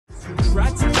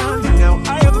Tried to find me, now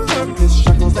I have a purpose.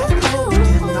 Struggles that hold me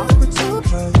cannot pretend,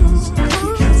 cause you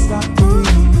can't stop me.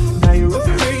 Now you're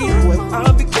afraid of what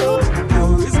I've become.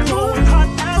 Power is going hot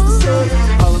as the sun.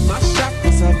 All of my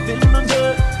shackles have been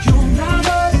undone. You'll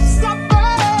never stop me.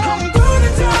 I'm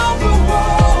burning down the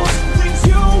walls, things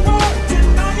you won't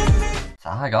deny me. So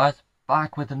hi guys,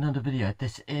 back with another video.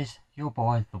 This is your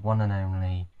boy, the one and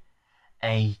only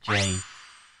AJ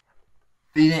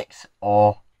Phoenix,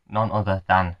 or none other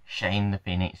than Shane the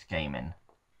Phoenix Gaming.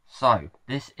 So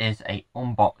this is a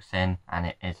unboxing, and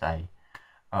it is a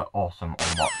awesome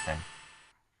unboxing.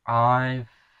 I've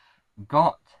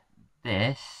got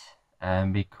this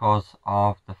because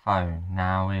of the phone.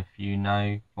 Now, if you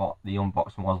know what the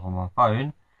unboxing was on my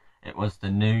phone, it was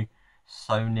the new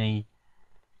Sony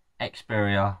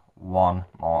Xperia 1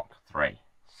 Mark III.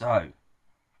 So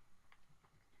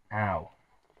now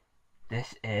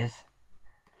this is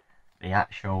the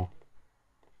actual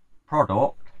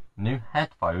product, new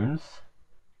headphones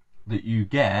that you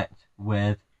get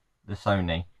with the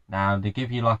Sony. Now they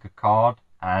give you like a card,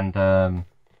 and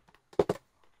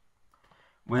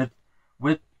with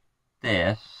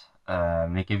this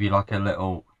they give you like a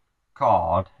little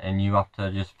card, and you have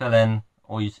to just fill in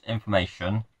all your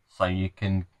information so you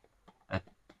can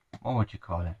what would you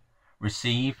call it,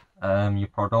 receive your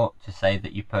product to say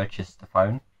that you purchased the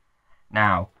phone.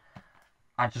 Now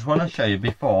I just want to show you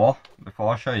before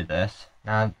I show you this.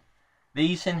 Now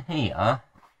these in here,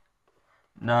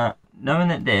 now knowing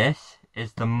that this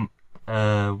is the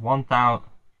WH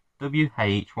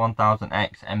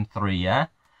 1000X M3, yeah.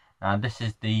 Now this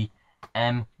is the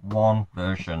M1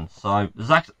 version, so the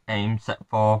exact same except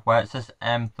for where it says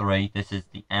M3, this is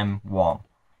the M1,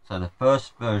 so the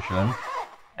first version.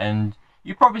 And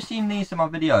you've probably seen these in my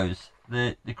videos,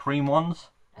 the cream ones.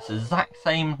 It's the exact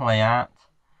same layout,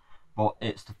 but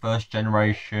it's the first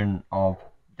generation of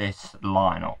this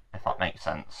lineup, if that makes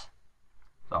sense.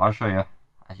 So I'll show you,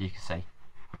 as you can see.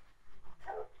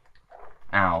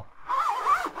 Now,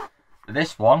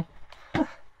 this one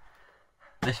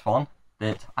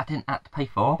that I didn't have to pay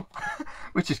for,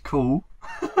 which is cool.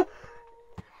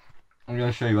 I'm going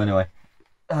to show you anyway.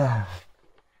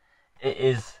 It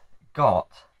is got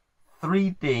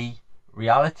 3D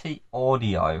reality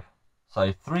audio,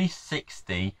 so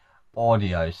 360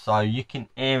 audio, so you can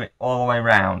hear it all the way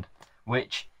around,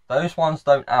 which those ones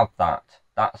don't have that.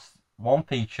 That's one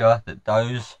feature that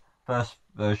those first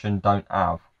version don't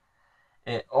have.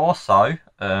 It also,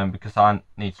 because I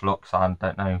need to look, so I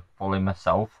don't know fully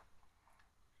myself,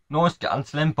 noise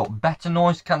cancelling, but better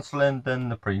noise cancelling than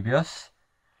the previous.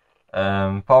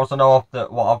 As far as I know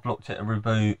of what I've looked at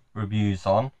reviews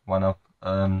on when I've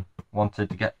wanted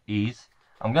to get these,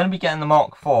 I'm going to be getting the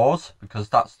Mark IVs because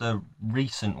that's the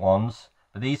recent ones.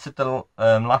 But these are the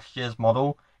last year's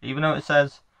model, even though it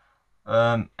says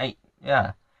it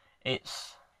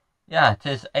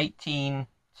is 18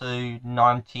 to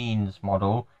 19's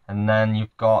model, and then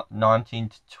you've got 19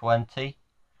 to 20. If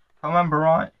I remember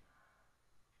right,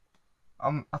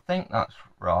 I think that's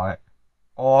right.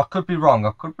 Or I could be wrong,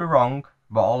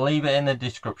 but I'll leave it in the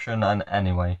description and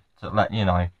anyway to let you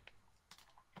know.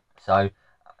 So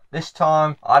this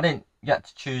time I didn't get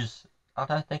to choose. I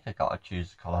don't think I got to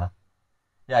choose the colour.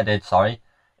 Yeah, I did, sorry.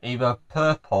 Either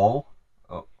purple,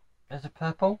 is it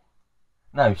purple?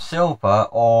 No, silver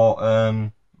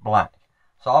or black.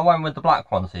 So I went with the black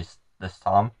ones this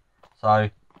time. So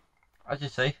as you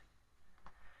see,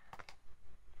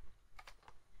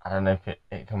 I don't know if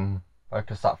it can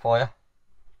focus that for you.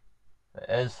 It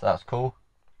is, that's cool.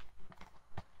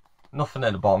 Nothing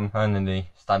at the bottom, only the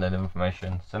standard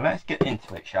information. So let's get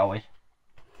into it, shall we?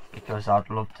 Because I'd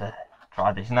love to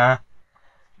try this. Now,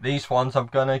 these ones I'm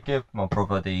going to give my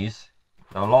brother these.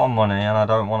 They're a lot of money, and I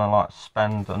don't want to like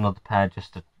spend another pair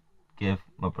just to give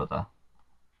my brother.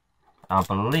 I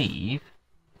believe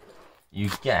you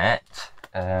get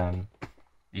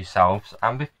yourselves,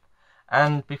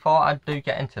 and before I do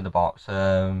get into the box,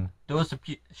 do us a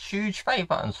huge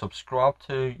favour and subscribe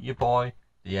to your boy,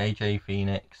 the AJ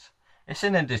Phoenix. It's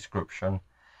in the description,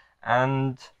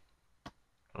 and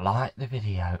like the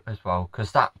video as well,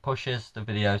 because that pushes the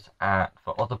videos out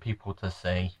for other people to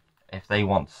see if they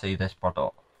want to see this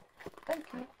product. Thank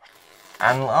you.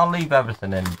 And I'll leave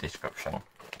everything in the description.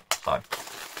 So,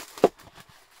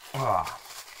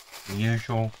 the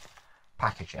usual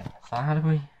packaging. So how do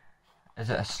we? Is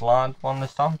it a slide one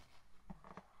this time?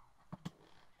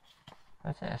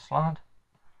 Is it a slide?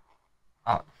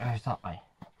 Oh, it goes that way.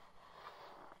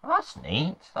 That's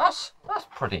neat. That's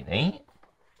pretty neat.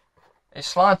 It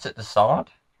slides at the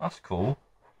side. That's cool.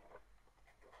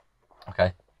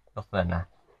 Okay, nothing in there.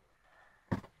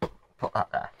 Put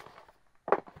that there.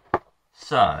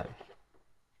 So,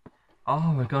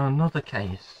 oh, we've got another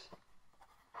case.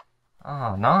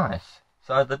 Oh, nice.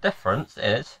 So the difference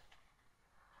is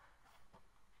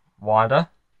wider,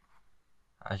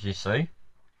 as you see.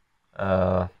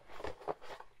 Look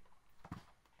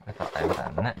at that over there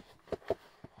a minute.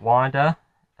 Wider.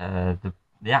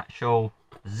 The actual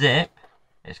zip,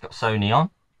 it's got Sony on.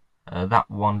 That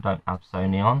one don't have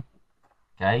Sony on.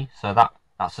 Okay, so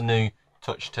that's a new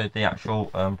touch to the actual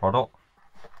product.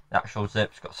 The actual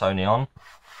zip's got Sony on.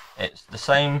 It's the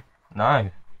same.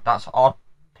 No, that's odd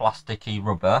plasticky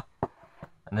rubber,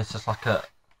 and this is like a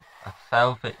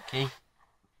velvety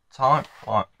type,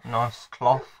 like nice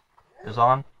cloth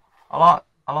design. I like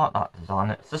that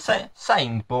design. It's the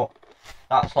same, but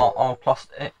that's like all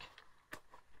plastic.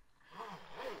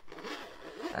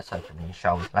 Let's open these,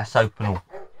 shall we? Let's open them.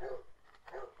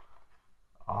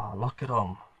 Oh, look at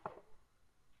them,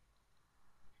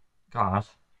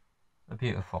 guys. They're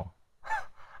beautiful.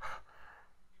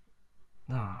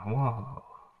 Oh, whoa.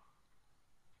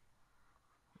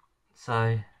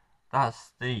 So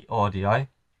that's the audio,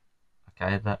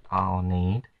 okay, that I'll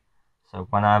need. So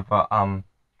whenever I'm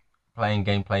playing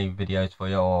gameplay videos for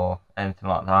you or anything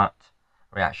like that,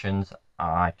 reactions,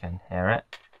 I can hear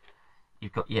it.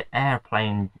 You've got your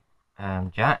airplane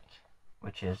jack,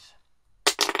 which is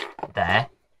there,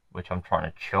 which I'm trying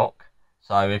to chuck.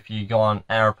 So if you go on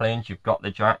airplanes, you've got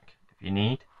the jack if you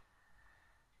need.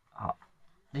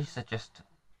 These are just,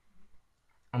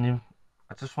 and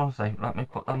I just want to say, let me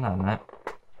put them down there.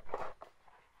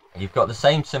 You've got the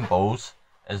same symbols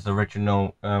as the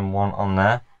original one on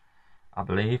there, I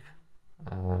believe.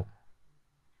 Let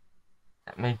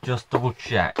me just double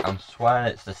check. I'm swearing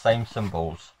it's the same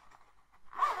symbols.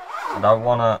 I don't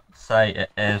want to say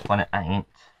it is when it ain't.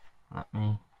 Let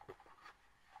me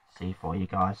see for you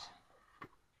guys.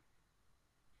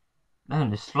 No,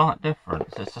 there's a slight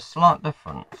difference. It's a slight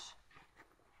difference.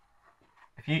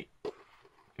 If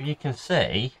you can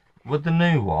see, with the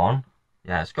new one,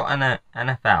 yeah, it's got an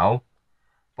NFL,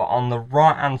 but on the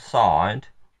right hand side,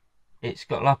 it's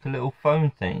got like a little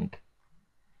phone thing.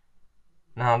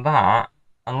 Now that,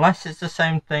 unless it's the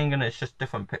same thing and it's just a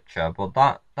different picture, but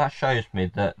that shows me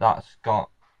that that's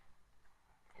got,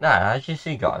 now as you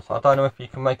see guys, I don't know if you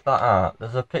can make that out,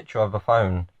 there's a picture of a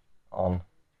phone on.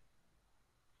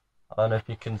 I don't know if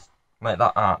you can make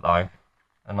that out though,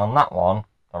 and on that one,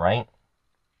 there ain't.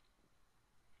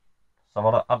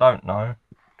 So I don't know.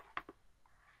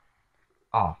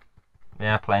 Oh, the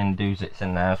airplane doozits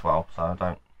in there as well, so I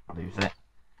don't lose it.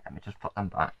 Let me just put them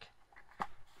back.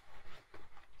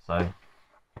 So,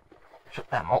 shut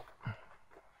them up.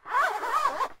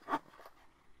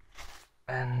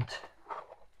 And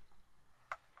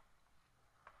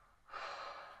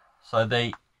so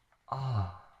they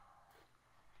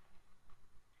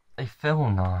feel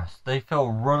nice. They feel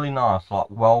really nice, like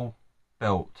well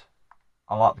built.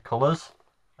 I like the colours,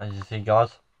 as you see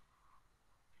guys.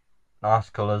 Nice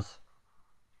colours.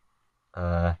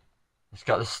 It's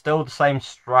got still the same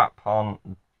strap on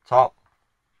top.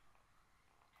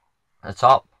 The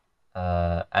top,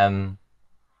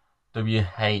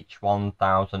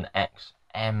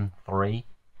 WH1000XM3.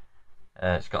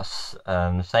 It's got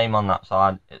the same on that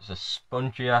side. It's a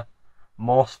spongier,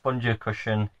 more spongier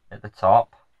cushion at the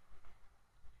top.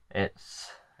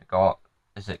 Has it got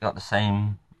the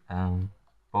same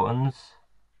buttons?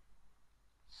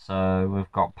 So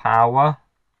we've got power,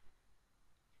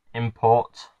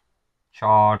 input,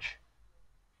 charge,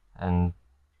 and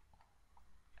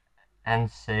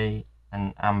NC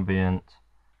and ambient.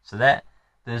 So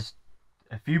there's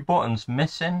a few buttons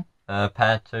missing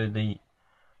compared to the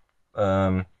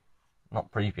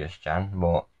not previous gen,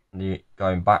 but the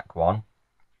going back one.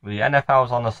 The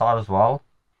NFL's on the side as well,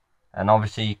 and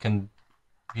obviously you can,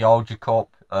 if you hold your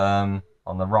cup on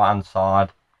the right hand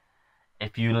side,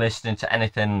 if you're listening to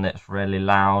anything that's really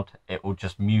loud, it will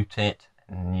just mute it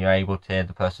and you're able to hear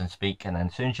the person speak, and then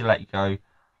as soon as you let it go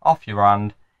off your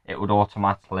hand, it would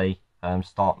automatically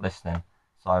start listening.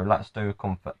 So let's do a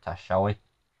comfort test, shall we?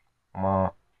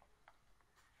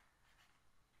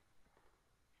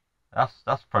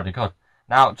 That's pretty good.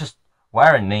 Now, just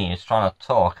wearing these, trying to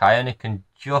talk, I only can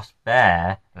just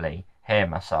barely hear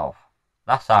myself.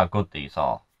 That's how good these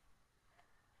are.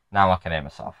 Now I can hear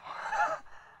myself.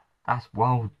 That's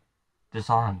well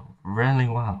designed, really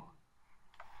well.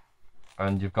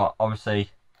 And you've got,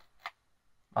 obviously,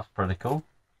 that's pretty cool.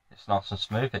 It's nice and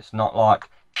smooth. It's not like,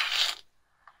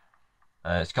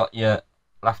 it's got your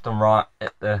left and right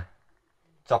at the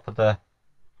top of the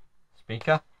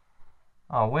speaker.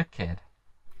 Oh, wicked.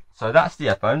 So that's the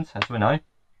earphones, as we know.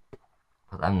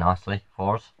 Put them nicely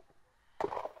for us.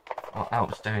 What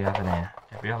else do we have in here?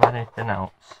 Do we have anything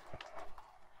else?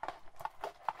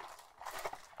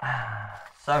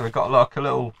 So we've got like a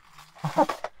little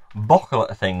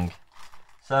booklet thing.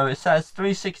 So it says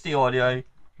 360 audio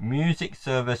music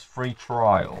service free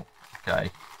trial. Okay.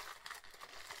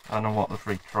 I don't know what the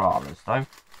free trial is though.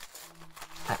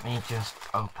 Let me just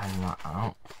open that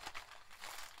out.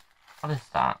 What is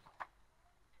that?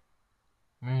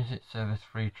 Music service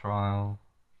free trial.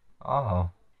 Oh.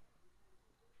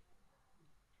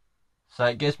 So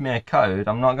it gives me a code.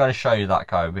 I'm not going to show you that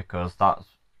code because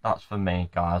that's for me,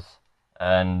 guys.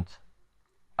 And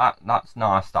that's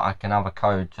nice that I can have a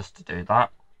code just to do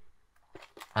that.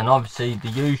 And obviously the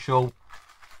usual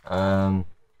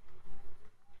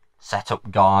setup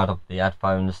guide of the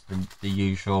headphones, the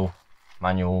usual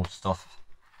manual stuff.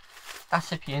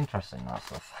 That's if you're interested in that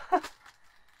stuff.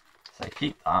 So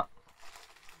keep that.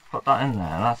 Put that in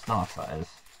there. That's nice, that is.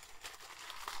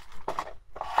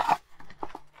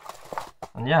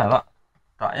 And yeah,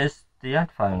 that is the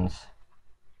headphones,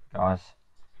 guys.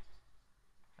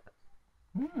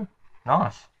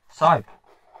 Nice. So,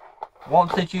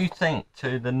 what did you think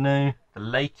to the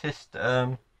latest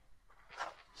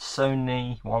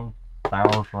Sony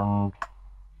 1000?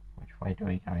 Which way do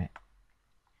we go?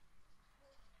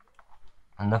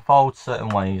 And they fold certain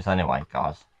ways anyway,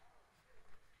 guys.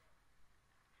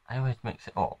 I always mix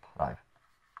it up though.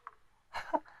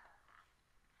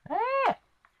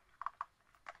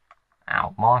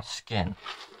 Ow, my skin.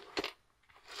 It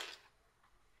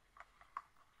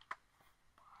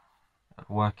would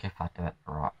work if I do it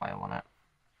the right way, wouldn't it?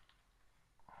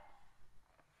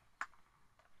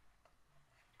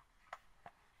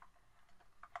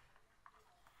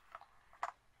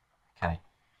 Okay,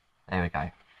 there we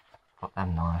go. Put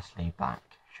them nicely back,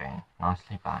 Shane.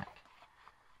 Nicely back.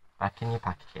 Back in your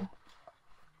packaging.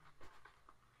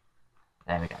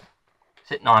 There we go.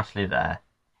 Sit nicely there.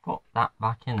 Put that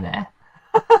back in there.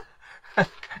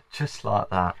 Just like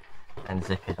that. And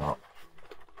zip it up.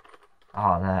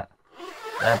 Oh,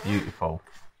 they're beautiful.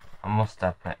 I must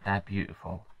admit, they're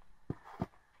beautiful.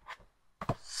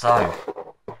 So,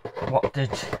 what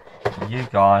did you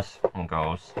guys and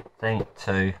girls think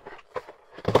to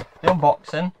the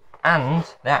unboxing and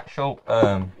the actual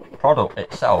product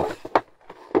itself?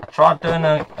 I tried doing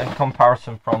a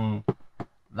comparison from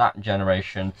that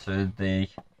generation to the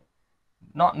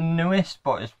not newest,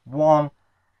 but it's one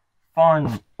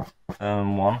fine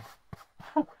one.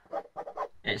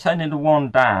 It's only the one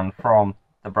down from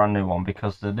the brand new one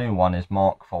because the new one is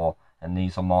Mark IV and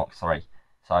these are Mark III.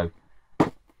 So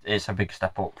it's a big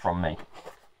step up from me.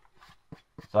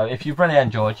 So if you've really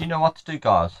enjoyed, you know what to do,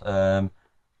 guys.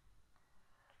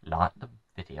 Like the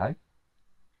video,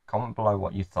 comment below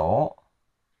what you thought,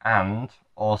 and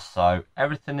also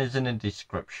everything is in the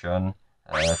description.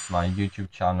 My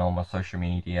YouTube channel, my social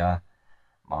media,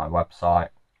 my website.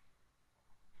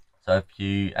 So if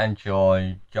you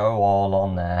enjoy, go all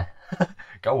on there.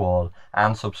 Go all.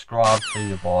 And subscribe to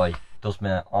your boy. Does me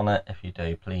on it if you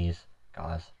do, please,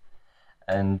 guys.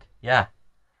 And yeah,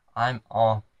 I'm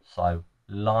on. So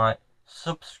like,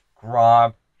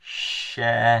 subscribe,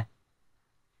 share.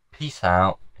 Peace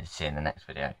out. And see you in the next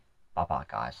video. Bye bye,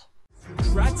 guys.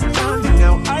 Right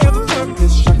now I have a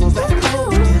purpose, struggles that I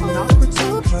cannot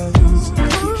pretend, 'cause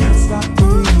you can't stop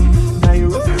me.